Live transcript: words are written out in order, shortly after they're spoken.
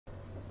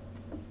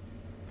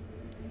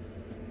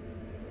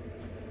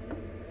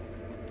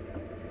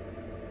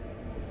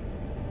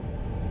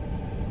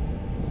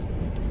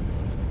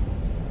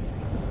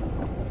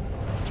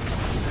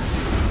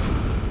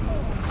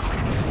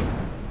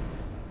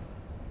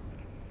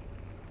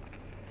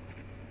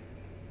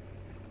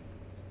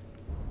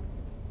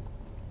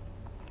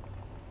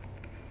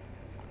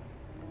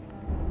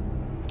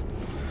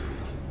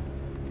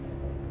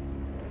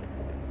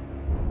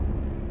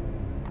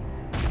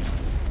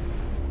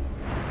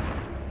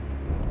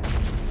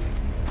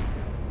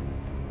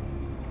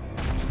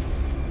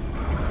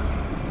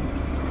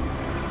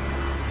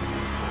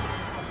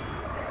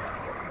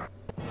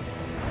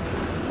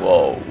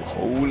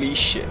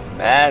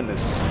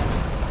Manus.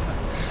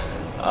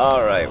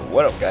 Alright,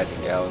 what up guys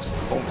and gals,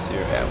 Holmes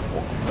here and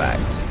welcome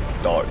back to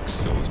Dark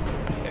Souls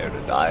Prepare to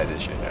Die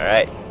Edition.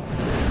 Alright,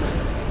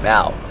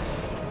 now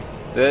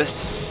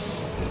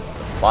this is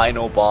the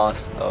final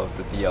boss of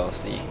the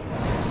DLC.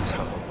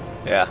 So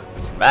yeah,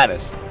 it's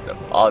Manus, the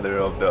father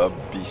of the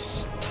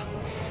beast.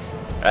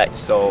 Alright,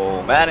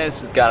 so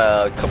Manus has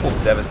got a couple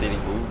of devastating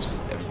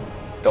moves if you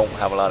don't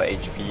have a lot of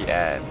HP,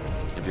 and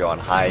if you're on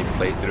higher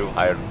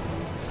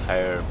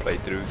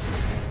playthroughs,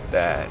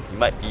 then he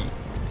might be,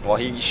 well,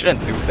 he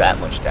shouldn't do that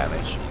much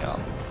damage, you know,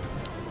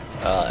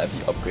 if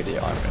you upgrade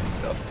your armor and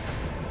stuff.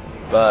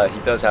 But he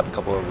does have a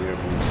couple of weird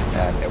moves,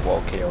 and it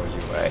will KO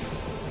you, right?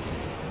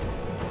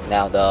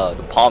 Now the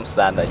palm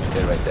slam that he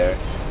did right there,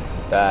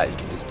 that you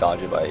can just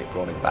dodge it by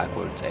rolling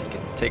backwards, and you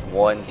can take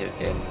one hit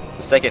in.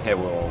 The second hit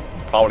will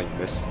probably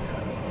miss.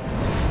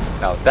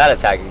 Now that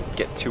attack you can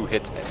get 2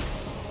 hits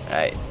in,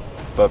 right?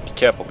 But be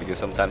careful because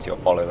sometimes he'll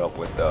follow it up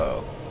with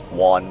the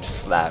wand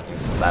slam. He'll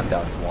slam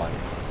down his wand.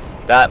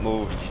 That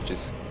move you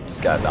just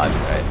gotta dodge it,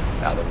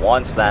 right? Now the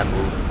wand slam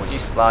move, when he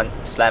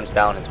slams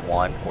down his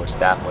wand or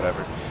staff,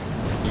 whatever,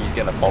 he's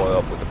gonna follow it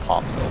up with the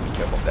palm, so be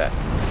careful of that.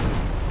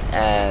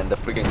 And the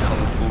freaking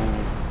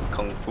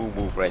kung fu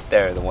move right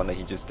there, the one that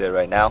he just did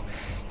right now,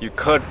 you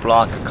could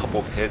block a couple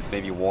of hits,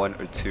 maybe 1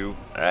 or 2,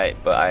 alright,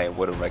 but I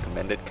wouldn't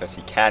recommend it because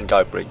he can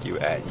guard break you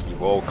and he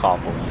will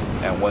combo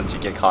you, and once you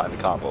get caught in the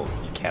combo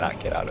you cannot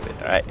get out of it,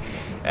 alright?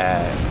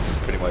 And it's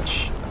pretty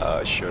much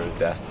sure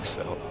death,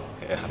 so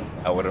yeah,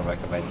 I wouldn't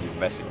recommend you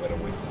messing with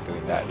him when he's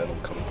doing that little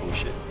kung fu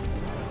shit.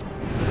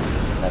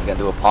 And that's gonna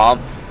do a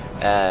palm,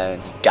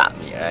 and he got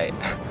me, alright?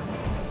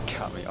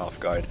 Got me off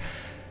guard.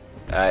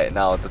 Alright,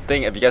 now the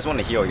thing, if you guys want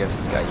to heal against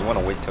this guy, you want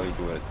to wait till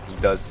he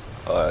does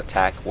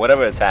attack,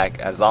 whatever attack,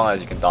 as long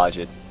as you can dodge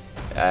it,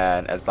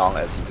 and as long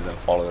as he doesn't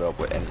follow it up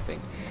with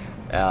anything.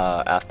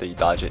 After you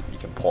dodge it, you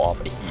can pull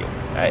off a heal,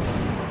 right?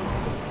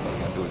 So he's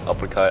gonna do his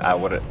uppercut. I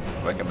wouldn't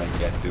recommend you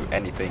guys do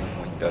anything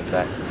when he does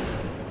that.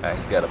 Alright,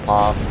 he's got a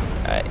palm.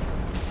 Alright,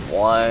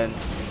 1,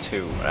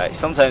 2. Alright,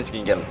 sometimes you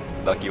can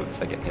get lucky with the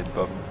second hit,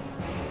 but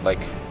like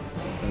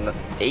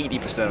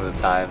 80% of the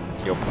time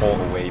he'll pull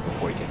away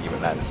before he can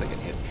even land the second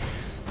hit.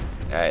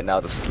 Alright, now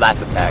the slap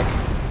attack,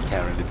 you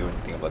can't really do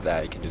anything about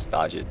that, you can just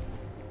dodge it.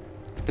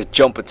 The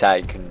jump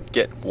attack, you can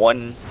get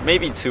 1,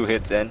 maybe 2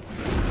 hits in.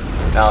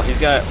 Now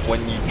he's gonna,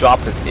 when you drop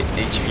his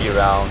HP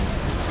around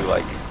to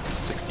like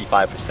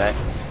 65%,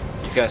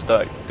 he's gonna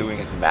start doing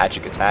his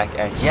magic attack,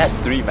 and he has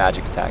 3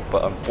 magic attack,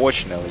 but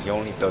unfortunately he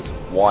only does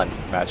 1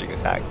 magic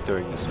attack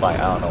during this fight.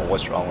 I don't know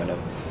what's wrong with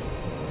him,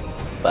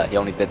 but he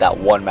only did that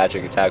 1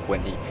 magic attack when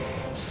he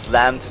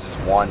slams his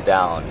wand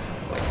down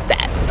like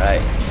that,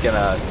 right? He's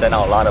gonna send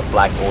out a lot of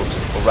black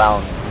orbs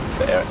around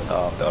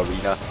the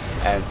arena,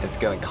 and it's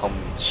gonna come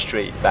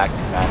straight back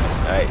to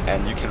Manus, right?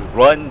 And you can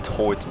run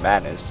towards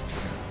Manus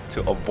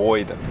to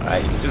avoid them,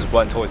 right? You can just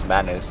run towards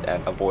Manus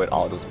and avoid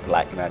all those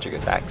black magic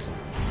attacks.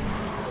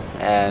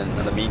 And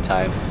in the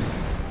meantime,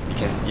 you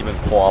can even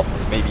pull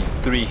off maybe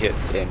 3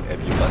 hits in if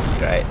you're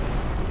lucky, right?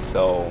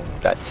 So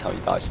that's how you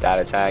dodge that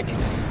attack.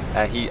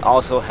 And he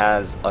also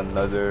has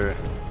another,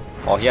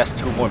 well, he has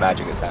 2 more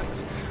magic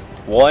attacks.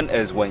 One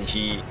is when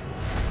he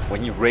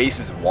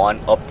raises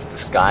wand up to the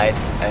sky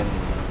and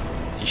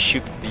he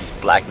shoots these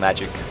black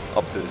magic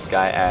up to the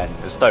sky, and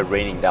it'll start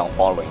raining down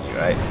following you,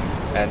 right?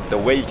 And the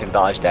way you can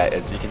dodge that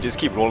is you can just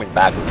keep rolling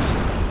backwards.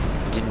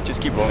 You can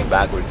just keep rolling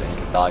backwards and you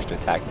can dodge the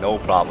attack, no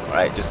problem,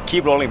 right? Just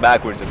keep rolling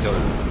backwards until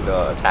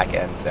the attack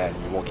ends and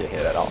you won't get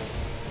hit at all.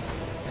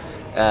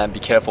 And be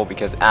careful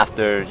because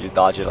after you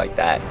dodge it like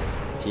that,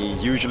 he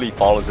usually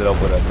follows it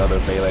up with another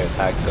melee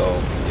attack,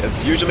 so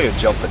it's usually a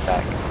jump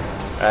attack,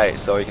 right?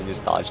 So you can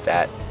just dodge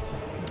that.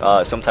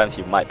 Sometimes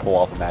he might pull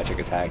off a magic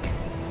attack.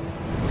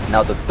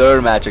 Now the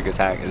third magic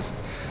attack is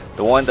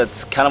the one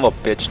that's kind of a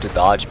bitch to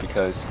dodge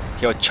because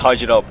he'll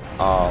charge it up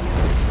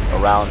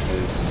around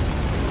his,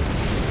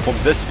 from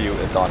this view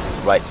it's on his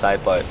right side,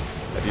 but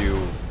if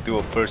you do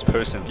a first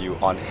person view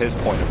on his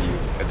point of view,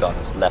 it's on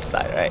his left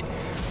side, right?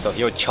 So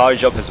he'll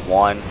charge up his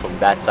wand from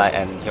that side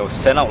and he'll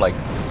send out like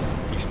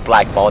these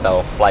black balls that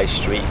will fly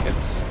straight.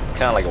 It's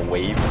kind of like a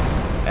wave,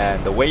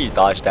 and the way you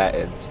dodge that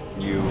is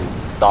you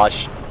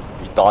dodge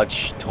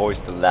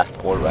towards the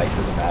left or right,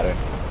 doesn't matter.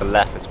 The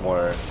left is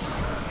more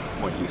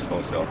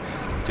useful, so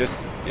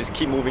just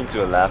keep moving to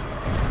the left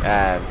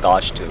and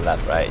dodge to the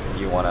left, right?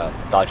 You want to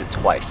dodge it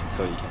twice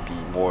so you can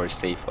be more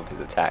safe of his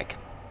attack.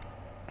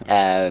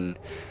 And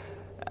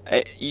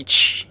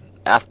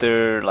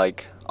after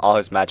like all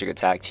his magic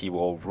attacks, he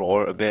will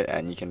roar a bit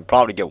and you can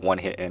probably get 1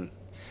 hit in.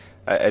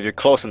 If you're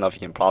close enough, you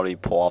can probably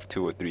pull off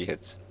 2 or 3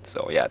 hits.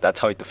 So yeah, that's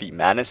how you defeat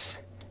Manus,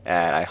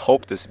 and I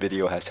hope this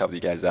video has helped you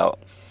guys out.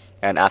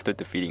 And after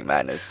defeating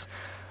Manus,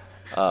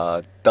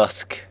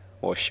 Dusk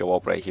will show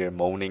up right here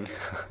moaning.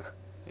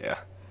 Yeah,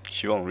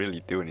 she won't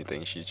really do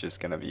anything, she's just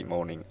gonna be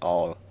moaning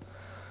all,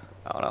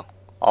 I don't know,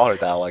 all her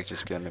dialogue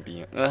just gonna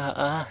be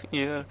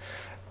yeah.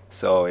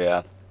 So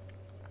yeah,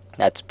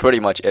 that's pretty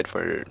much it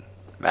for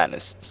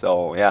Manus.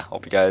 So yeah,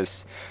 hope you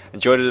guys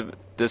enjoyed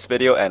this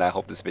video, and I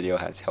hope this video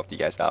has helped you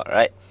guys out.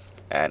 Alright,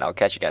 and I'll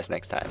catch you guys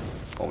next time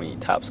when we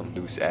tie up some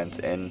loose ends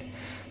in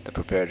the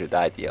Prepare to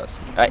Die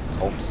DLC. Alright,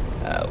 Holmes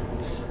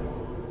out.